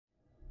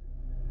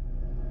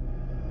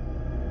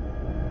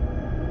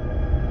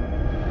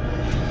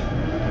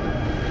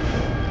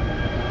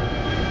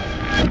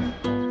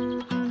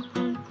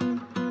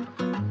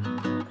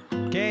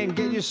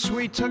you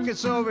sweet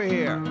tookets over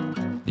here.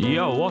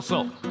 Yo, what's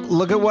up?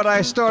 Look at what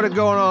I started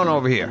going on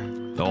over here.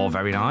 Oh,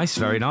 very nice,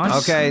 very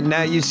nice. Okay,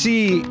 now you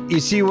see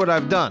what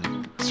I've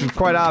done. It's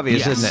quite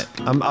obvious, Yes.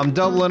 isn't it? I'm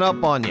doubling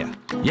up on you.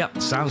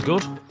 Yep, sounds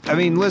good. I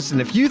mean,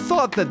 listen, if you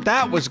thought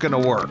that was gonna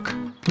work,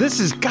 this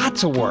has got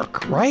to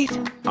work, right?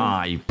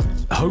 I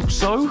hope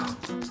so.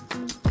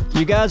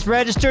 You guys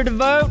registered to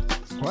vote?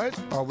 What?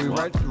 Are we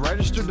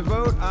registered to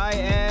vote? I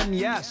am,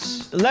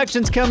 yes.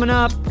 Election's coming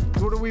up.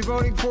 What are we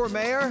voting for,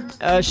 Mayor?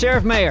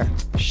 Sheriff Mayor.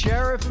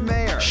 Sheriff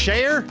Mayor.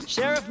 Share?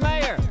 Sheriff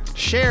Mayor.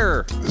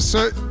 Share.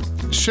 So,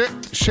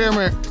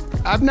 Chairman,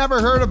 I've never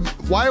heard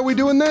of. Why are we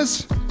doing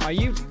this? Are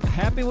you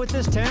happy with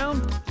this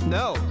town?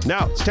 No.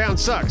 No, this town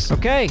sucks.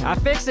 Okay, I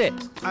fix it.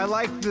 I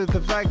like the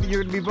fact that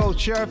you're gonna be both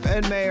sheriff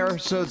and mayor,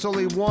 so it's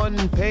only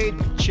one paid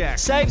check.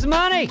 Saves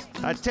money.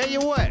 I tell you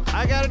what,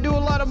 I gotta do a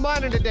lot of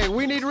mining today.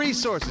 We need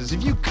resources.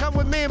 If you come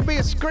with me and be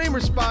a screamer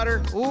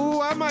spotter,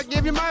 ooh, I might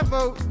give you my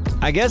vote.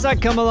 I guess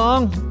I'd come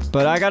along,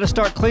 but I gotta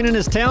start cleaning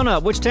this town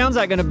up. Which town's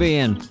that gonna be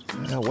in?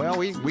 Well,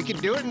 we can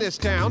do it in this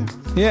town.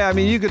 Yeah, I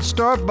mean, you could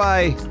start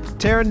by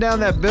tearing down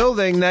that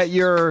building that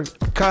you're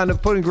kind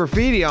of putting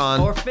graffiti on.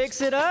 Or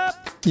fix it up?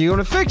 You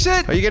gonna fix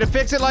it? Are you gonna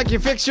fix it like you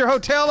fixed your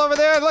hotel over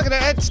there? Look at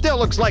that, it still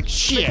looks like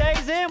shit.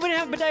 Bidets in? We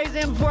didn't have bidets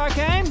in before I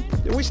came.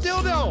 We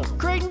still don't.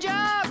 Creating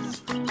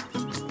jobs.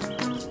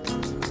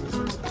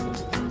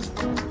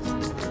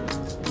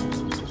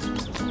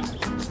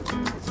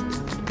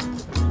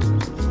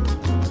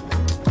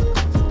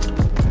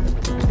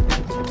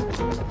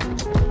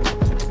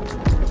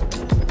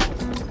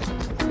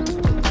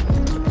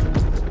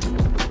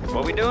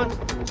 What we doing?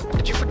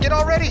 Did you forget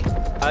already?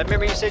 I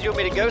remember you said you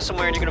want me to go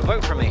somewhere and you're gonna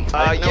vote for me.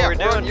 I didn't know Yeah, what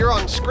we're doing. you're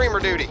on screamer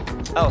duty.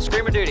 Oh,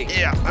 screamer duty.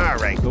 Yeah, all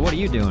right. But what are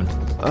you doing?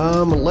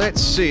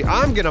 Let's see.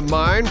 I'm gonna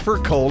mine for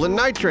coal and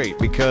nitrate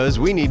because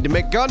we need to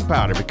make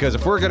gunpowder. Because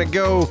if we're gonna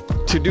go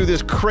to do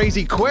this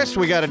crazy quest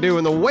we gotta do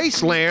in the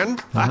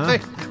wasteland,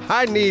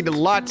 I need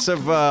lots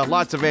of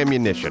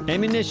ammunition.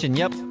 Ammunition,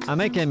 yep. I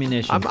make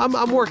ammunition.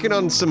 I'm working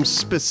on some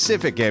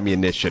specific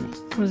ammunition.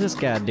 What is this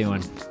guy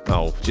doing?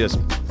 Oh, just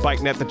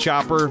biting at the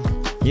chopper,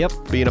 Yep.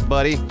 being a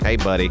buddy. Hey,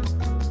 buddy.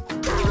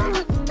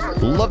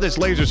 Love this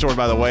laser sword,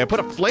 by the way. I put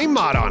a flame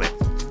mod on it.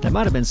 That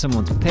might have been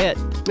someone's pet.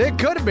 It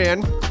could have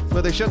been,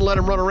 but they shouldn't let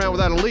him run around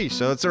without a leash,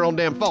 so it's their own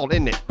damn fault,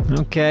 isn't it?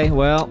 Okay,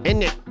 well,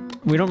 Isn't it?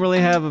 we don't really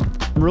have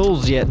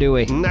rules yet, do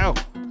we? No.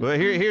 Well,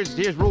 here's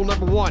rule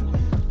number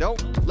 1.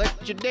 Don't let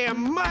your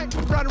damn mite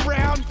run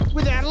around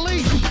without a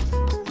leash.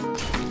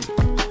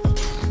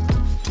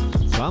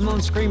 So I'm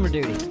on screamer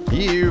duty.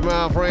 You,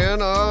 my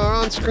friend, are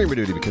on screamer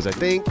duty because I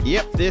think,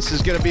 yep, this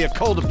is going to be a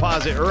coal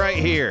deposit right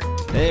here.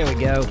 There we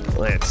go.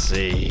 Let's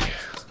see.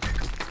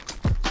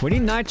 We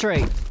need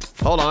nitrate.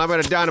 Hold on, I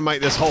better dynamite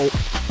this hole.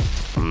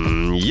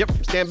 Yep,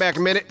 stand back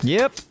a minute.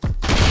 Yep.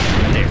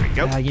 There we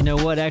go. You know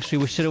what? Actually,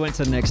 we should have went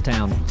to the next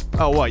town.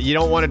 Oh, what? You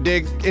don't want to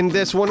dig in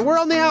this one? We're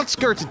on the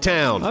outskirts of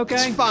town. Okay.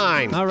 It's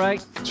fine. All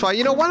right. It's fine.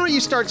 You know, why don't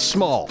you start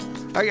small?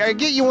 I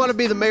get you want to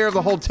be the mayor of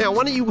the whole town.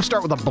 Why don't you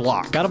start with a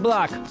block? Got a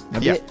block.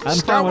 Yeah. I'm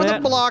Start fine with that.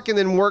 a block and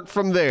then work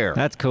from there.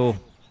 That's cool.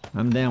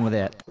 I'm down with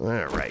that. All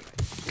right.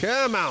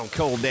 Come on,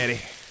 Coal Daddy.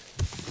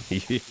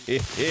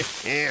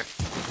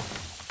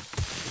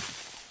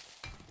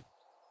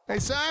 Hey,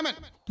 Simon.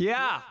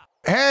 Yeah.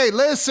 Hey,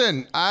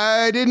 listen,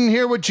 I didn't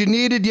hear what you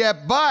needed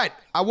yet, but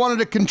I wanted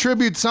to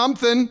contribute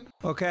something.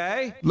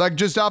 Okay. Like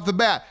just off the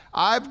bat,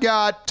 I've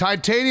got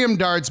titanium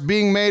darts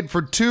being made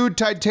for 2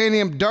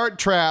 titanium dart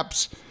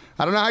traps.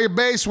 I don't know how your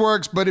base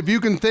works, but if you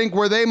can think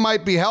where they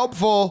might be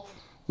helpful,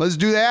 let's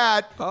do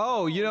that.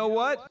 Oh, you know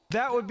what?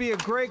 That would be a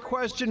great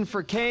question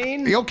for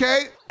Khaine. You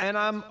okay? And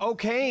I'm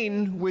okay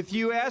with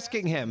you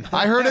asking him.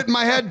 I heard it in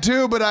my head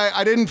too, but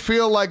I didn't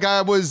feel like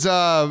I was,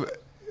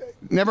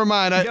 never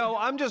mind. No,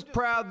 I'm just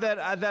proud that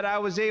I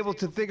was able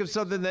to think of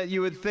something that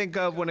you would think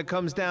of when it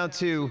comes down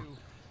to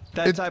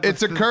that type of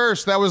It's a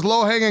curse. That was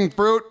low-hanging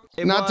fruit,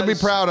 not to be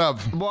was. proud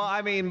of. Well,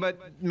 I mean, but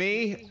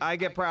me, I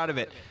get proud of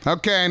it.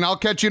 Okay, and I'll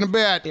catch you in a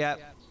bit. Yeah.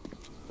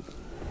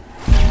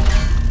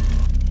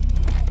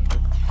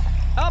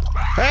 Up.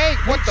 Hey,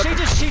 what the?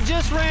 She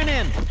just ran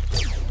in.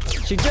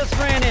 She just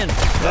ran in.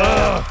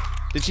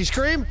 Did she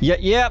scream?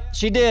 Yep,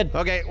 she did.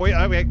 Okay, we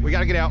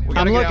gotta get out. We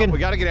gotta I'm get looking. out. We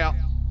gotta get out.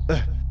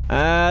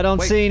 I don't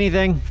Wait. see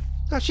anything.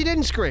 No, she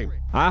didn't scream.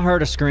 I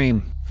heard a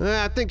scream.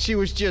 I think she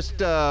was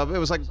just, it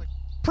was like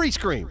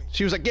pre-scream.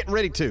 She was like getting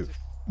ready to.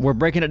 We're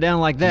breaking it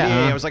down like that,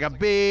 Yeah, huh? it was like a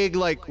big,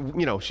 like,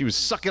 you know, she was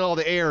sucking all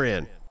the air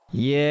in.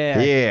 Yeah.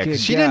 Yeah, good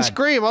 'cause she didn't God.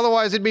 scream,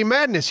 otherwise it'd be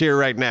madness here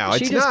right now.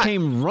 She It's just not.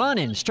 came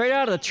running straight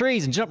out of the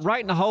trees and jumped right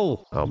in the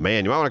hole. Oh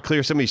man, you might want to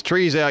clear some of these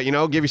trees out, you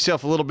know, give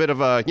yourself a little bit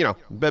of a, you know,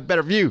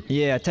 better view.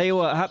 Yeah, tell you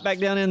what, hop back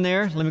down in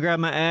there. Let me grab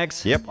my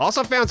axe. Yep,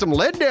 also found some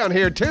lead down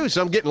here too,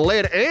 so I'm getting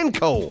lead and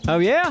coal. Oh,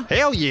 yeah?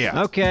 Hell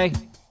yeah. Okay.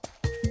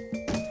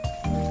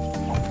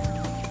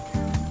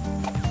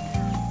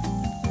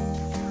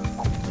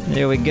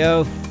 There we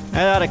go.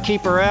 That ought to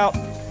keep her out.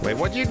 Wait,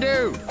 what'd you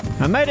do?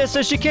 I made it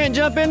so she can't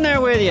jump in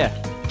there with you.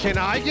 Can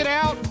I get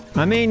out?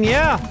 I mean,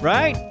 yeah,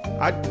 right?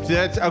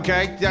 That's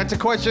okay. That's a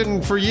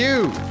question for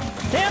you.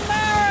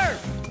 Timber!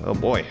 Oh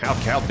boy,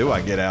 how do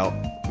I get out?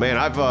 Man,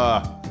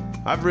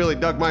 I've really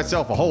dug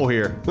myself a hole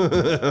here.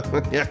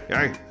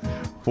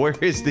 Where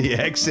is the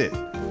exit?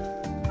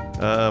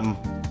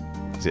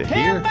 Is it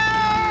here?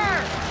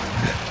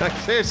 I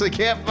seriously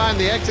can't find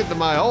the exit to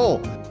my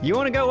hole. You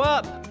want to go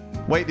up?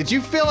 Wait, did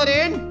you fill it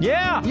in?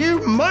 Yeah. You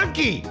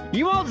monkey!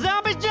 You want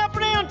zombies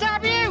jumping in on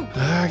top of you?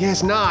 I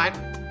guess not.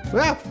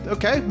 Well,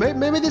 okay,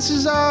 maybe this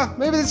is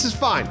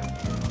fine.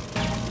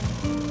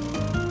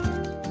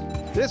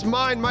 This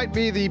mine might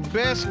be the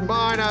best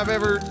mine I've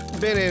ever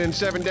been in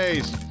 7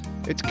 days.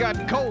 It's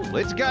got coal,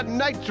 it's got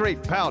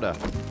nitrate powder.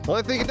 The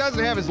only thing it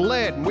doesn't have is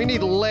lead, and we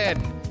need lead.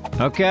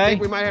 I Okay.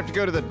 think we might have to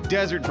go to the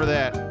desert for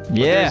that. But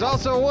Yeah. there's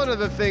also one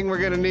other thing we're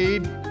gonna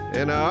need,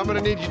 and I'm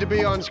gonna need you to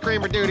be on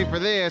screamer duty for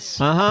this.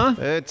 Uh-huh.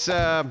 It's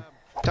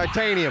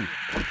titanium.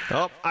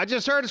 Oh, I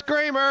just heard a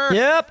screamer.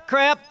 Yep,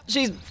 crap.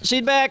 She's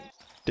back.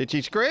 Did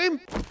she scream?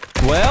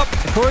 Well,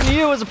 according to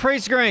you, it was a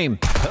pre-scream.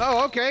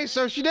 Oh, okay,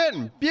 so she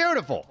didn't.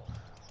 Beautiful.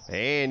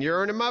 And you're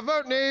earning my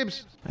vote,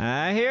 Neebs.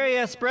 I hear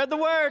ya. Spread the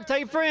word. Tell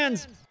your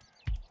friends.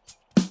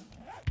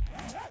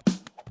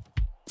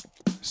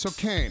 So,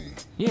 Khaine,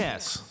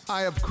 Yes.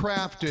 I have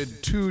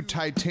crafted 2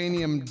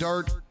 titanium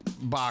dart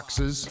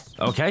boxes.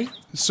 Okay.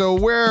 So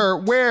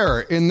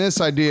where in this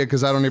idea,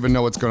 because I don't even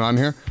know what's going on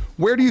here,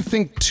 where do you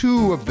think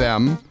 2 of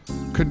them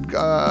could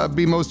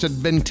be most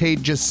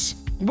advantageous?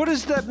 What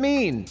does that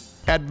mean?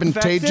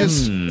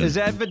 Advantageous? Effective? Is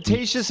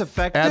advantageous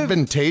effective?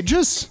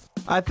 Advantageous?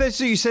 I thought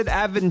so. You said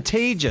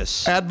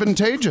advantageous.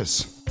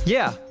 Advantageous.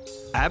 Yeah.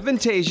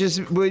 Advantageous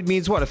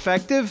means what?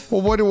 Effective?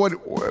 Well, what?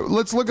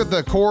 Let's look at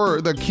the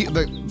core, the key,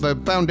 the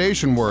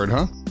foundation word,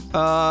 huh?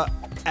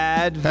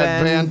 Advantage.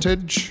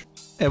 Advantage.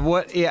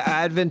 What? Yeah,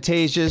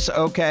 advantageous.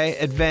 Okay.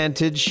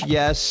 Advantage.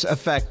 Yes.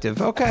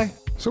 Effective. Okay.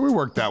 So we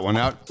worked that one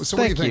out. So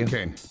Thank what do you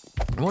think,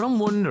 Khaine? What I'm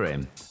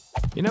wondering,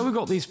 you know, we've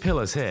got these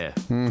pillars here.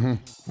 Mm-hmm.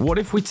 What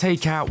if we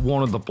take out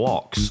one of the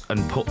blocks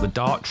and put the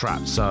dart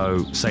trap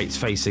so, say it's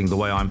facing the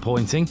way I'm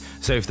pointing?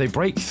 So if they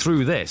break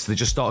through this, they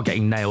just start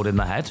getting nailed in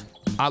the head?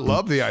 I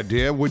love the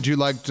idea. Would you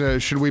like to,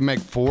 should we make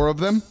 4 of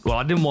them? Well,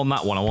 I didn't want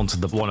that one. I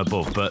wanted the one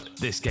above, but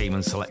this game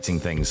and selecting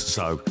things.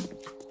 So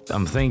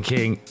I'm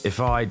thinking if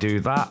I do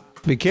that.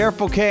 Be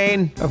careful,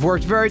 Khaine. I've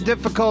worked very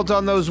difficult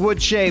on those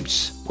wood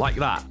shapes. Like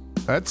that.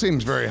 That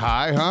seems very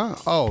high, huh?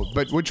 Oh,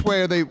 but which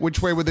way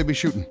would they be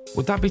shooting?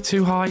 Would that be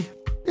too high?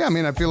 Yeah, I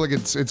mean, I feel like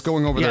it's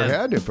going over their Yeah.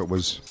 head if it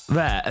was.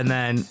 There, and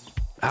then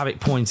have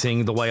it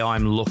pointing the way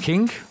I'm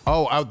looking.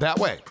 Oh, out that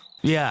way.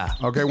 Yeah.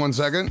 Okay, 1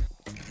 second.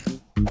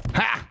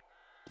 Ha!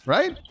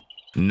 Right?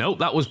 Nope,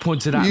 that was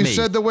pointed at You me.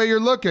 said the way you're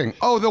looking.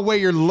 Oh, the way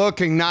you're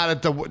looking, not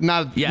at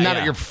Yeah.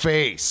 at your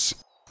face.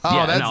 Oh,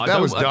 yeah, that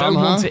no, was dumb, I don't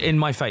huh? want it in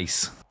my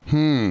face.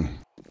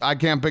 I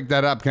can't pick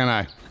that up, can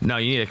I? No,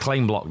 you need a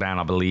claim block down,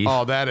 I believe.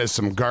 Oh, that is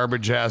some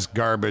garbage-ass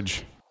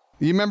garbage.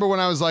 You remember when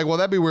I was like, well,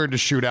 that'd be weird to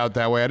shoot out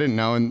that way. I didn't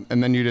know, and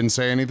then you didn't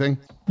say anything?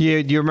 Do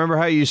you remember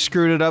how you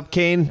screwed it up,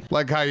 Khaine?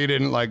 Like how you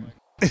didn't, like...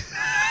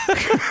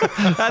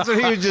 That's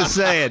what he was just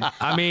saying.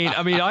 I mean,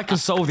 I can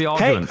solve the Hey,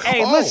 argument.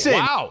 hey, Oh, listen.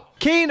 wow.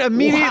 Khaine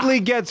immediately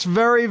gets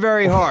very,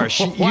 very harsh.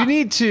 You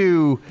need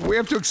to. We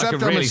have to accept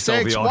could our really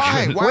solve mistakes. the Why?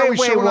 argument. Why are we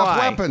showing off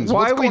why? weapons? Why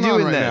What's are we going on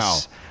doing right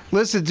this? now?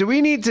 Listen, do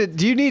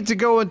you need to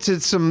go into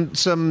some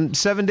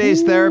 7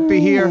 days therapy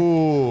here?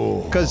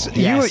 Because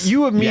Yes.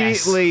 you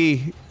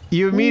immediately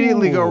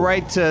go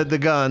right to the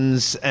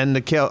guns and the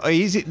kill.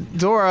 Easy,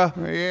 Dora.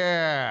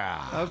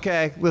 Yeah.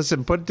 Okay,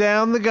 listen, put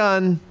down the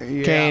gun,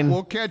 Yeah, Khaine.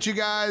 we'll catch you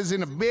guys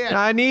in a bit.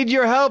 I need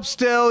your help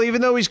still. Even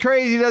though he's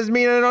crazy, doesn't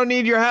mean I don't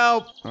need your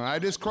help. I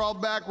just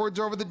crawled backwards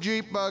over the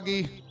Jeep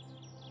buggy.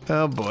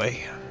 Oh boy.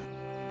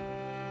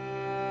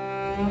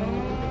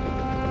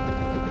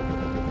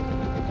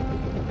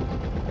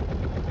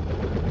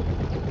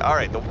 All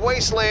right, the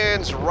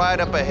wasteland's right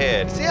up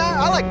ahead. See,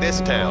 I like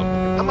this town.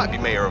 I might be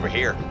mayor over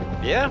here.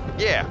 Yeah?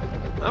 Yeah,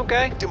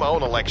 Okay. do my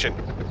own election.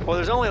 Well,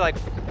 there's only like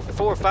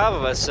 4 or 5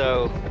 of us,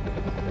 so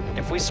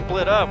if we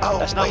split up, Oh,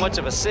 that's not wait. much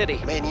of a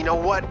city. Man, you know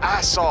what?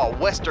 I saw a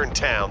western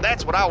town.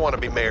 That's what I want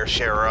to be mayor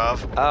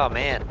sheriff of. Oh,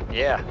 man.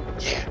 Yeah.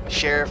 Yeah,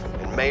 sheriff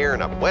and mayor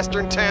in a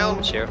western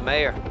town. Sheriff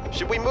Mayor.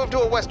 Should we move to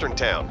a western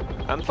town?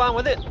 I'm fine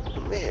with it.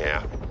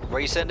 Yeah. Where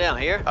you sitting down?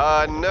 Here?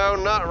 No,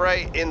 not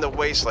right in the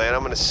wasteland.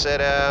 I'm gonna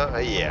set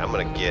out. Yeah, I'm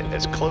gonna get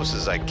as close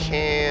as I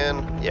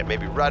can. Yeah,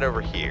 maybe right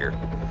over here.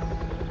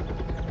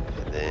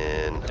 And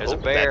then There's a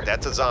bear.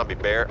 That's a zombie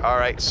bear. All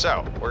right,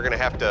 so we're gonna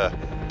have to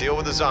deal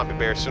with the zombie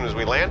bear as soon as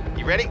we land.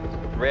 You ready?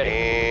 Ready.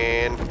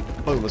 And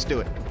boom, let's do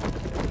it.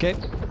 Okay.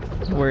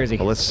 Where is he?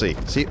 Well, let's see.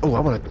 Oh,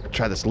 I want to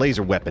try this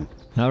laser weapon.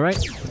 All right.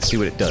 Let's see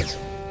what it does.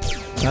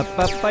 Up,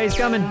 he's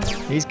coming.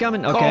 He's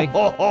coming. Okay.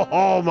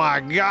 Oh my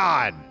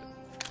God!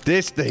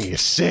 This thing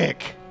is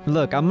sick.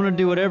 Look, I'm gonna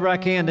do whatever I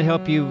can to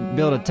help you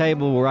build a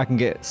table where I can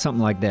get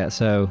something like that.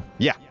 So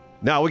Yeah.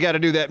 Now we got to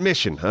do that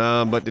mission.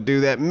 But to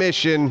do that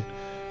mission,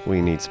 We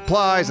need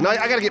supplies, and I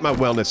gotta get my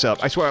wellness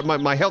up. I swear,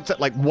 my health's at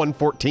like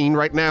 114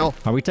 right now.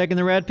 Are we taking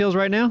the rad pills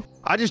right now?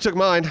 I just took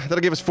mine. That'll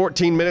give us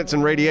 14 minutes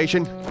in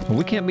radiation. Well,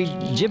 we can't be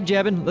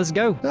jib-jabbing. Let's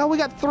go. No, we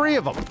got 3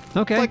 of them.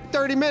 Okay. It's like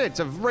 30 minutes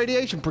of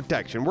radiation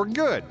protection. We're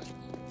good.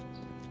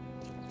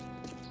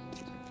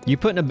 You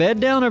putting a bed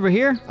down over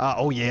here?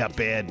 Oh yeah,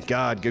 bed.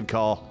 God, good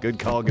call. Good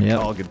call,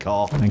 Yep. good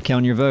call. And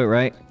counting your vote,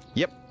 right?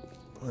 Yep.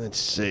 Let's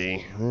see.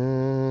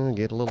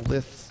 Get a little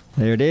this.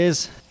 There it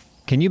is.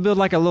 Can you build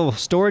like a little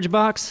storage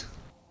box?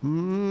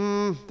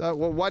 Well,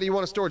 why do you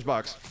want a storage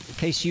box? In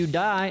case you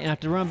die and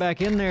have to run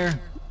back in there,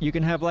 you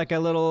can have like a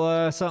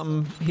little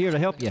something here to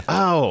help you.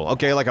 Oh,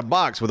 okay, like a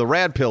box with a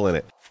rad pill in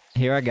it.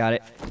 Here, I got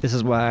it. This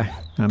is why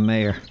I'm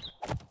mayor.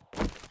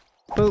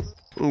 Boop.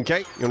 Okay,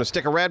 you want to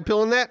stick a rad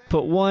pill in that?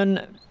 Put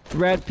 1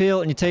 rad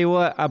pill, and you tell you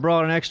what, I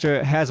brought an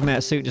extra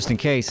hazmat suit just in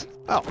case.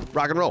 Oh,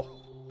 rock and roll.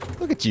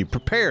 Look at you,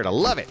 prepared. I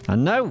love it. I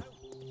know.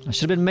 I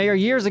should have been mayor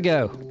years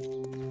ago.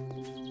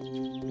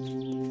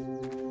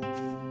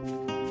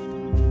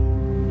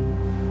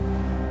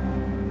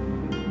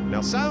 Now,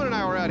 Simon and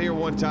I were out here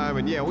one time,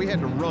 and yeah, we had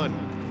to run.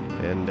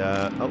 And,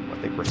 oh,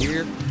 I think we're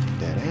here.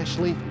 Dad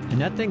Ashley. And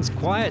that thing's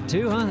quiet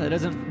too, huh? It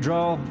doesn't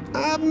draw.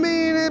 I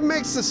mean, it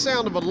makes the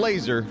sound of a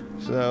laser,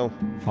 so...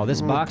 Oh,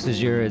 this box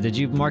is your... Did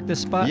you mark this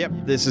spot? Yep,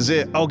 this is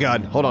it. Oh,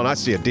 God, hold on, I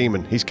see a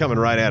demon. He's coming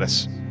right at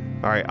us.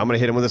 All right, I'm gonna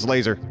hit him with this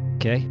laser.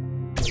 Okay.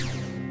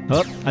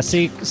 Oh, I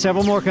see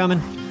several more coming.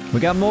 We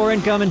got more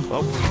incoming.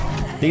 Oh.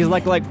 These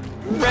like regular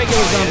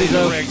zombies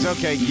though. Rigs.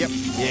 Okay, yep.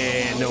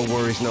 Yeah, no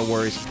worries, no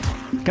worries.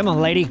 Come on,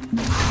 lady.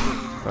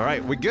 All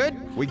right, we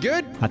good? We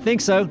good? I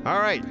think so. All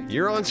right,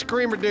 you're on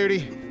screamer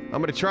duty.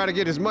 I'm gonna try to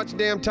get as much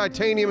damn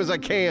titanium as I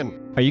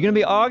can. Are you gonna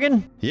be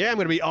Augen? Yeah, I'm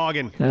gonna be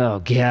Augen. Oh,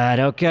 God,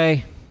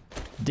 okay.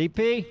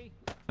 DP,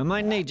 I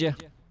might need you.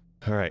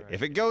 All right,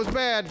 if it goes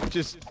bad,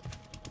 just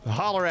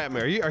holler at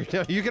me. Are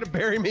you gonna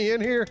bury me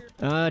in here?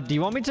 Do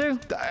you want me to?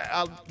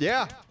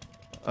 Yeah.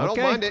 I don't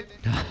Okay. mind it.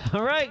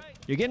 All right,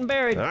 you're getting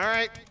buried. All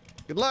right,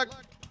 good luck.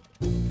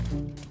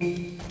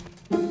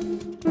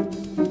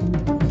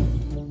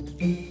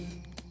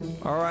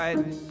 All right,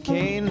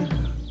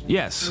 Khaine.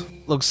 Yes.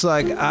 Looks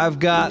like I've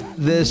got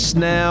this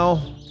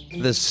now.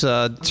 This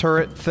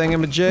turret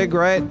thingamajig,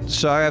 right?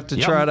 So I have to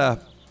Yep. try to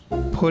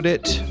put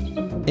it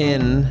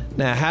in.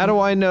 Now, how do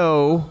I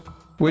know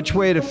which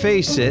way to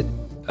face it?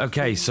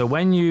 Okay, so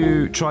when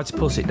you try to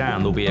put it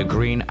down, there'll be a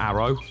green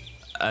arrow,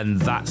 and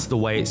that's the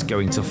way it's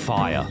going to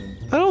fire.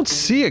 I don't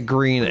see a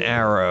green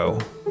arrow.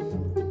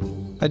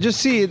 I just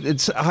see it.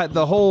 It's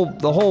the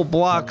whole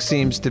block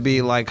seems to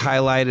be like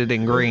highlighted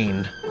in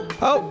green.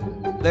 Oh,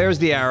 there's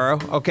the arrow.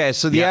 Okay,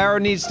 so the arrow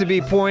needs to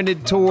be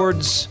pointed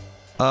towards.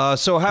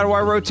 So how do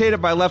I rotate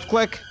it? By left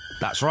click?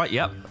 That's right,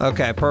 yep.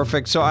 Okay,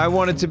 perfect. So I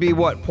want it to be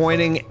what?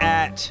 Pointing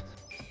at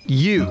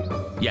you,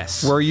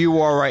 Yes. where you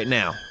are right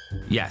now.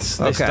 Yes,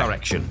 this Okay.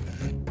 direction.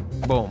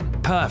 Boom.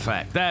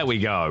 Perfect, there we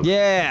go.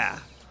 Yeah.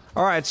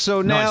 All right,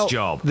 so now Nice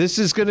job. this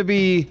is going to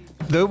be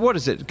what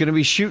is it? Going to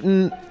be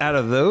shooting out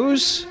of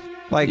those?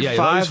 Like Yeah,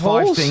 five those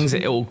 5 holes? things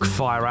it'll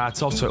fire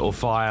out of, so it'll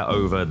fire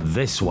over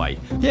this way.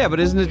 Yeah, but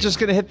isn't it just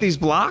going to hit these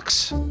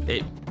blocks?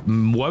 It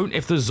won't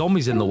if there's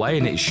zombies in the way,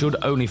 and it should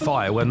only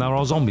fire when there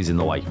are zombies in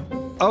the way.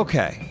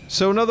 Okay.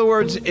 So in other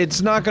words,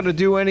 it's not going to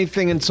do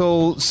anything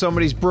until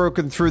somebody's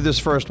broken through this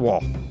first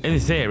wall. In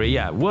theory,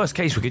 yeah. Worst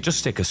case, we could just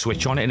stick a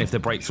switch on it, and if they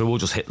break through, we'll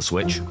just hit the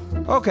switch.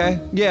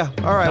 Okay. Yeah.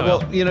 All right. No.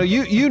 Well,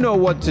 you know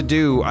what to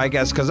do, I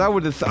guess, because I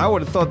would have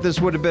thought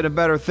this would have been a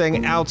better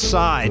thing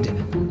outside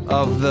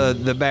of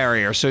the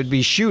barrier, so it'd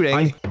be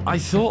shooting. I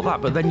thought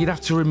that, but then you'd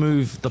have to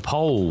remove the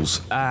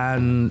poles,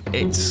 and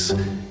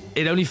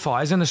it only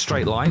fires in a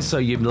straight line, so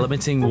you're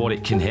limiting what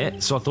it can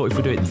hit. So I thought if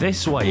we do it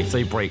this way, if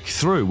they break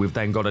through, we've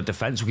then got a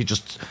defense. We could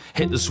just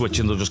hit the switch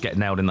and they'll just get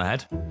nailed in the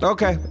head.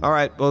 Okay. All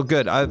right. Well,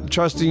 good. I'm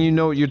trusting you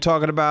know what you're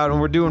talking about, and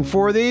we're doing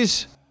 4 of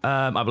these.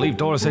 I believe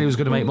Dora said he was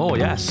going to make more,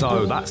 yeah.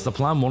 So that's the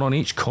plan, 1 on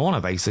each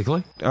corner,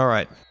 basically. All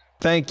right.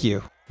 Thank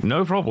you.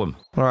 No problem.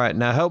 All right.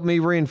 Now help me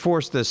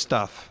reinforce this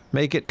stuff.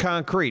 Make it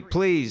concrete,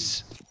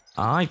 please.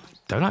 I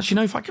don't actually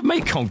know if I can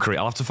make concrete.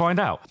 I'll have to find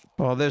out.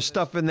 Well, there's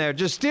stuff in there.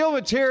 Just steal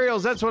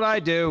materials. That's what I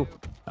do.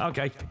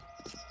 Okay.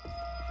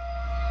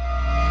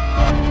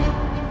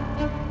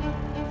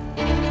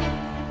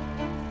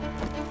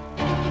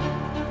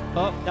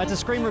 Oh, that's a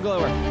screamer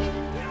glower.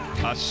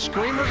 A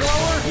screamer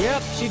glower?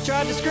 Yep, she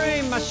tried to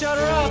scream. I shut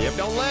her up. Yep,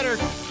 don't let her.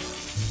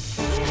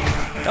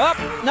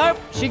 Oh, nope,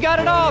 she got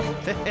it off.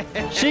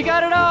 She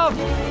got it off.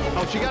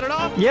 Oh, she got it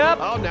off? Yep.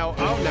 Oh,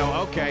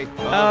 no, okay.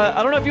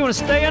 I don't know if you want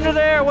to stay under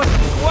there.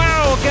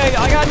 Wow, okay,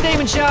 I got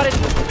demon shotted.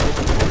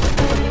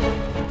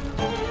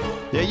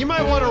 Yeah, you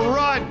might want to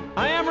run.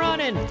 I am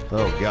running.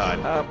 Oh, God.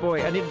 Oh,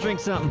 boy, I need to drink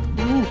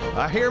something.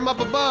 I hear him up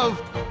above.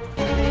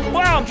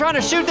 Wow, I'm trying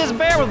to shoot this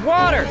bear with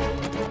water.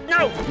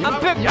 No, You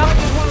might just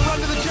want to run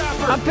to the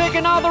chopper. I'm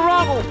picking all the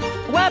wrong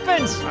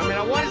weapons. I mean,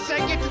 I want to say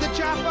get to the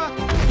chopper,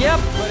 Yep,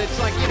 but it's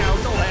like,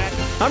 don't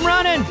that. I'm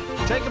running.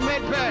 Take a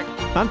med pack.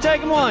 I'm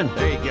taking one.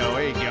 There you go,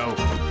 there you go.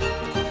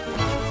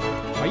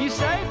 Are you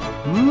safe?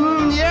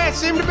 Yeah, it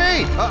seemed to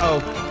be.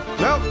 Uh-oh.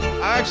 No,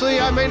 actually,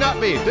 I may not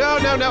be. No,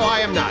 I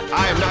am not.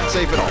 I am not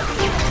safe at all.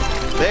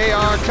 They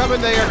are coming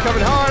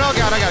hard. Oh,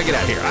 God, I gotta get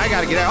out of here. I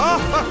gotta get out.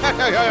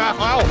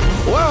 Oh,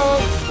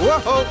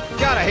 whoa.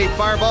 God, I hate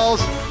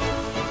fireballs.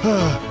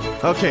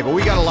 Okay, but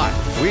we got a lot.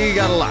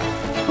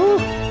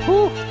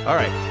 All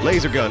right,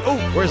 laser gun. Oh,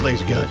 where's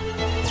laser gun?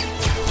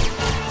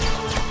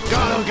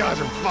 God, those guys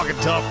are fucking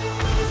tough.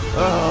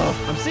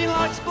 I'm seeing a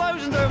lot of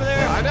explosions over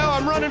there. I know,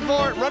 I'm running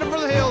for it. Running for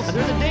the hills.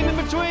 There's a demon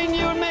between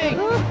you and me.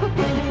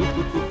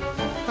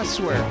 I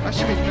swear, I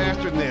should be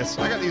faster than this.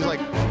 I got these, like...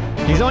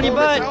 He's on your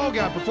butt. Oh,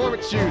 God,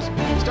 performance shoes.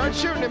 Start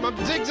shooting him. I'm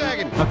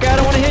zigzagging. Okay, I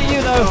don't want to hit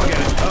you, though. Oh,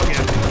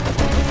 God.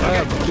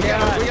 Okay,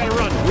 we gotta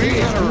run. We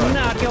gotta run.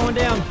 Not going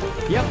down.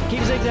 Yep,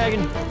 keep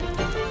zigzagging.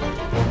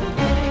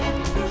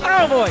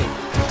 Oh, boy.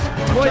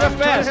 Boy, they're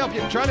fast.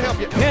 Trying to help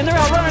you. Man, they're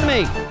outrunning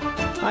me.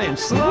 I am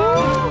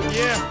slow.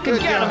 Yeah, Good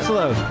good God, God. I'm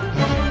slow.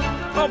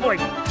 Oh, boy.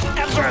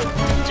 Appsro.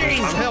 Jeez.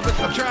 I'm helping.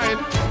 I'm trying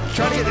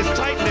to get this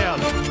tightened down.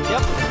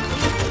 Yep.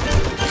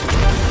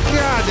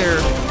 God, they're...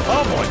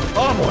 Oh, boy.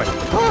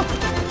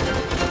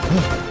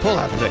 Pull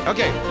out the thing.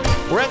 Okay,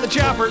 we're at the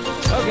chopper.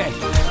 Okay.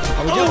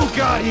 Oh,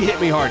 God, he hit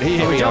me hard. He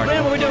hit me hard. Jump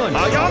in, what are we doing?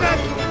 Oh, God.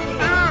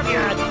 Oh,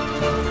 God.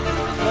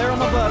 They're on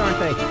my butt, aren't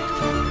they?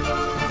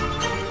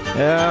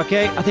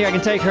 Okay, I think I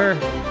can take her.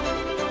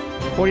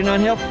 49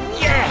 health.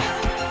 Yeah!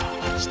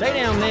 Stay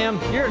down, ma'am.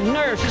 You're a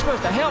nurse. You're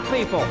supposed to help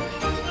people.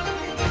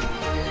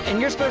 And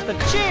you're supposed to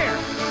cheer.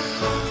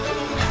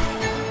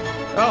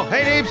 Oh,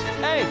 hey, Neebs.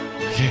 Hey.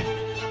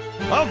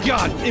 Oh,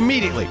 God,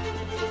 immediately.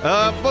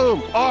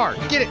 Boom, R,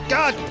 get it,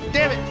 God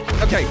damn it.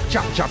 Okay,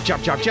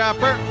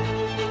 chopper.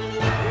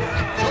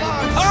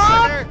 Hold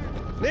on,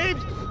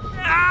 Neebs.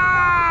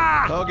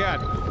 Ah! Oh, God.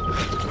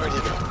 Where'd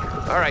you go?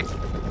 All right,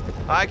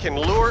 I can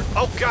lure.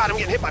 Oh, God, I'm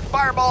getting hit by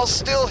fireballs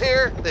still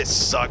here. This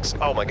sucks.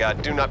 Oh, my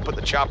God, do not put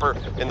the chopper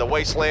in the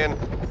wasteland.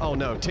 Oh,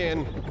 no,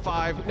 10,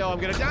 5, no, I'm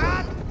gonna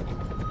die.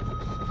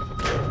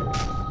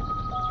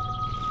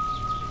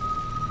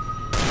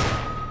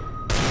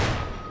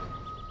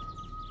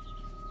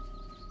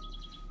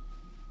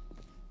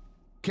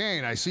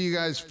 Khaine, I see you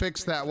guys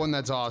fixed that one.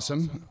 That's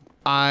awesome.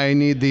 I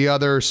need the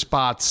other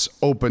spots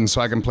open so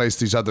I can place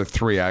these other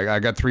 3. I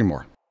got 3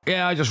 more.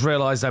 Yeah, I just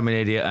realized I'm an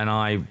idiot and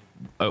I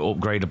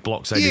upgraded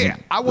blocks.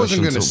 I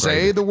wasn't going to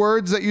say the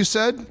words that you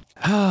said.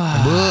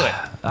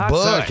 That's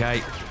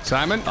okay.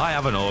 Simon? I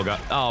have an auger.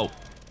 Oh.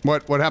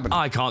 What happened?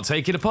 I can't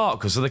take it apart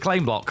because of the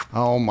claim block.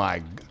 Oh,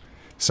 my...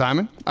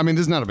 Simon? I mean,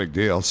 this is not a big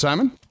deal.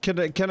 Simon?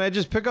 Can I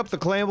just pick up the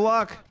claim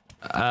block?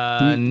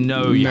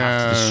 No, you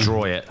have to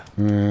destroy it.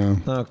 Yeah.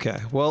 Okay.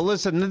 Well,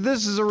 listen,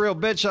 this is a real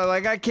bitch.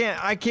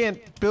 I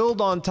can't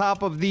build on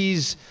top of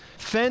these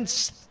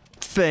fence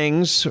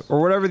things or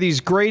whatever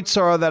these grates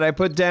are that I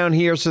put down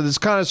here, so that's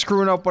kind of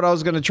screwing up what I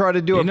was going to try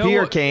to do up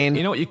here, Khaine.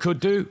 You know what you could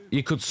do?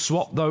 You could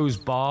swap those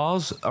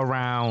bars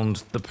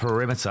around the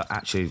perimeter.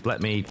 Actually,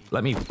 let me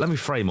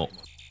frame up.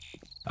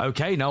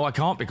 Okay, no, I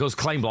can't because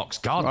claim blocks.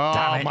 God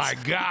damn it. Oh my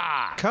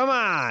God. Come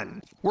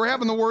on. We're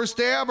having the worst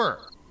day ever.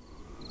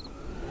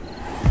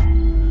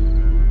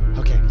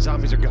 Okay,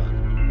 zombies are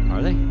gone.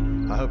 Are they?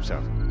 I hope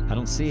so. I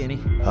don't see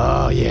any.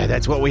 Oh, yeah,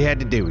 that's what we had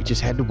to do. We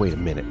just had to wait a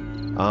minute.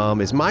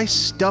 Is my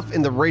stuff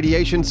in the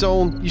radiation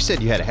zone? You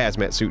said you had a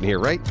hazmat suit in here,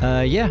 right?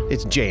 Yeah.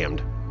 It's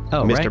jammed.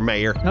 Oh, Mr. right.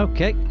 Mayor.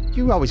 Okay.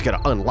 You always gotta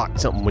unlock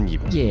something when you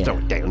throw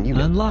it down, you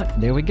know. Unlock.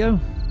 There we go.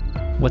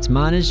 What's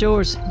mine is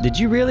yours. Did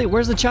you really?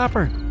 Where's the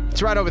chopper?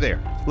 It's right over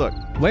there. Look.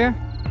 Where?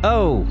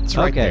 Oh, It's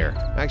right okay. there.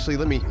 Actually,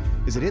 let me...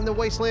 Is it in the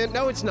wasteland?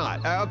 No, it's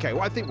not. Okay,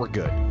 well, I think we're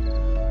good.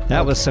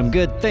 That was some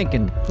good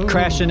thinking.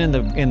 Crashing in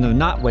the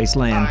not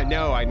wasteland. I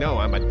know.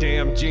 I'm a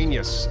damn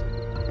genius.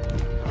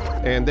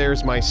 And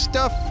there's my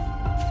stuff.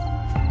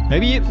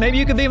 Maybe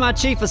you could be my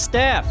chief of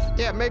staff.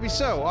 Yeah, maybe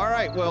so. All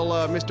right, well,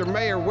 Mr.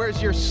 Mayor, where's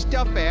your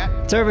stuff at?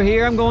 It's over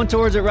here. I'm going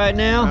towards it right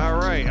now. All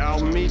right,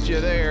 I'll meet you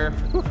there.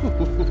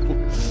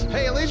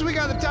 Hey, at least we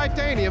got the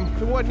titanium.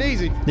 It wasn't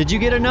easy. Did you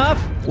get enough?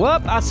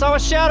 Whoop, I saw a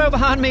shadow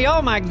behind me.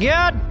 Oh my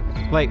God.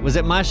 Wait, was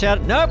it my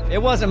shadow? Nope,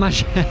 it wasn't my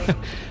shadow.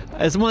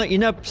 It's one, you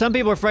know, some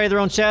people are afraid of their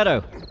own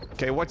shadow.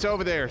 Okay, what's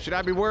over there? Should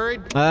I be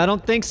worried? I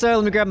don't think so.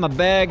 Let me grab my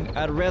bag.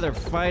 I'd rather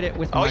fight it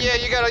with my... Oh, yeah,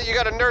 you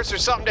got a nurse or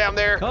something down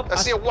there. Oh, I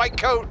see a white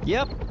coat.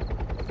 Yep.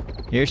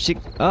 Here she...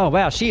 Oh,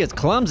 wow, she is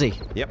clumsy.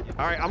 Yep.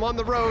 All right, I'm on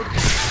the road.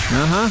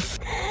 Uh-huh.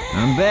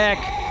 I'm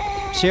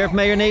back. Sheriff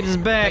Mayor Neebs is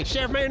back. Hey,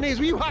 Sheriff Mayor Neebs,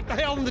 will you hop the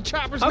hell in the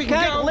chopper so we Okay,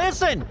 can go?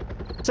 listen.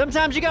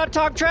 Sometimes you gotta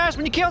talk trash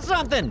when you kill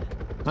something.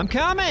 I'm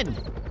coming.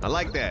 I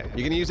like that.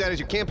 You gonna use that as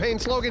your campaign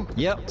slogan?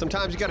 Yep.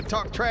 Sometimes you gotta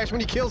talk trash when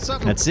you kill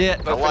something? That's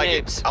it. I like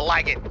it. I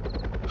like it.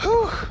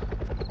 Whew.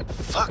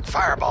 Fuck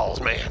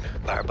fireballs, man.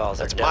 Fireballs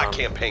are That's my dumb.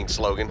 campaign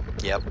slogan.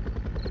 Yep.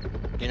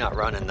 You're not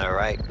running though,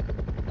 right?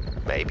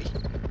 Maybe.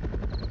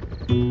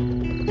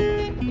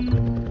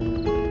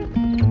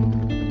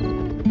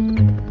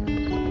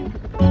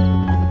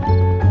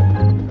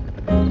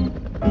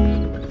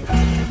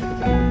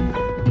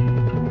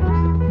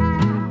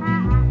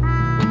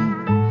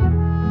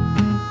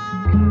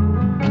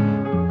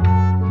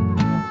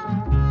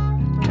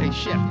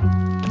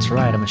 That's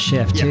right, I'm a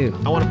chef too.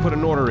 I want to put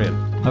an order in.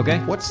 Okay.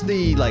 What's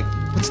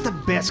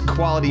the best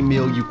quality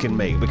meal you can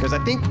make? Because I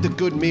think the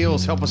good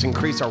meals help us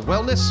increase our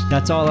wellness.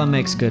 That's all that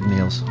makes good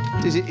meals.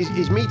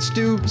 Is meat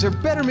stew? Is there a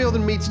better meal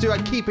than meat stew? I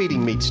keep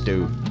eating meat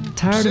stew.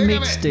 Tired of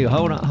meat stew.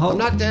 Hold on. I'm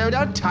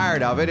not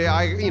tired of it.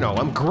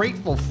 I'm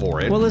grateful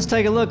for it. Well, let's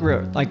take a look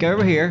real. Like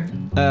over here,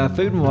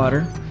 food and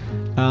water.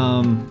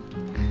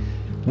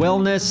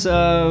 Wellness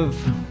of,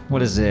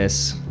 what is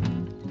this?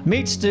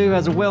 Meat stew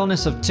has a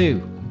wellness of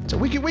 2. So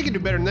we can do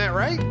better than that,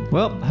 right?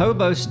 Well,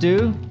 hobo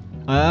stew,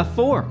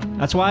 4.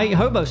 That's why I eat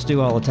hobo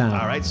stew all the time.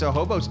 All right, so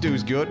hobo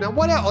stew's good. Now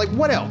what else?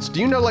 What else? Do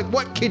you know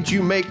what could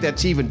you make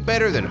that's even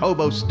better than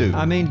hobo stew?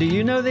 I mean, do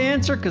you know the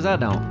answer? Because I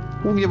don't.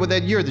 Well, yeah,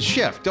 then you're the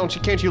chef, don't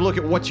you? Can't you look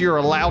at what you're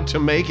allowed to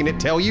make and it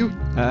tell you?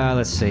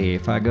 Let's see.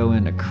 If I go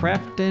into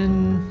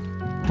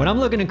crafting, when I'm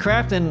looking at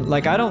crafting,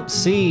 like I don't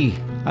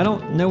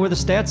know where the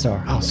stats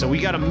are. Oh, so we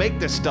gotta make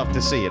this stuff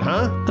to see it,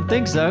 huh? I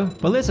think so.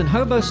 But listen,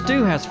 hobo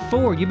stew has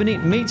 4. You been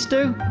eating meat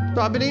stew?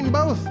 No, I've been eating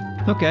both.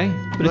 Okay,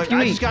 but Look, if you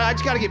I eat...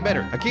 just gotta get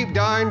better. I keep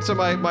dying, so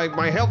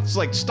my health's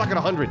like stuck at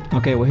 100.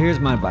 Okay, well here's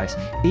my advice.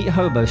 Eat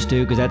hobo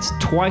stew, because that's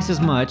twice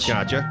as much.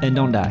 Gotcha. And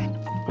don't die.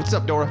 What's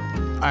up, Dora?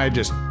 I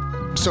just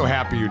so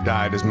happy you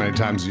died as many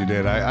times as you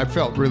did. I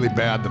felt really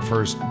bad the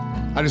first.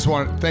 I just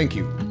want to thank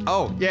you.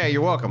 Oh, yeah,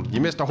 you're welcome.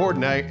 You missed a horde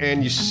night,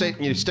 and you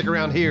stick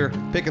around here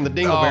picking the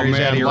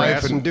dingleberries out of your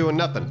ass and doing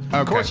nothing. Okay.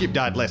 Of course you've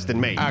died less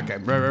than me. Okay,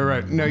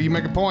 right. No, you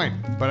make a point,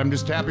 but I'm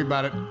just happy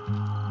about it.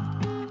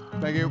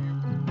 Thank you.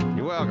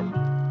 You're welcome.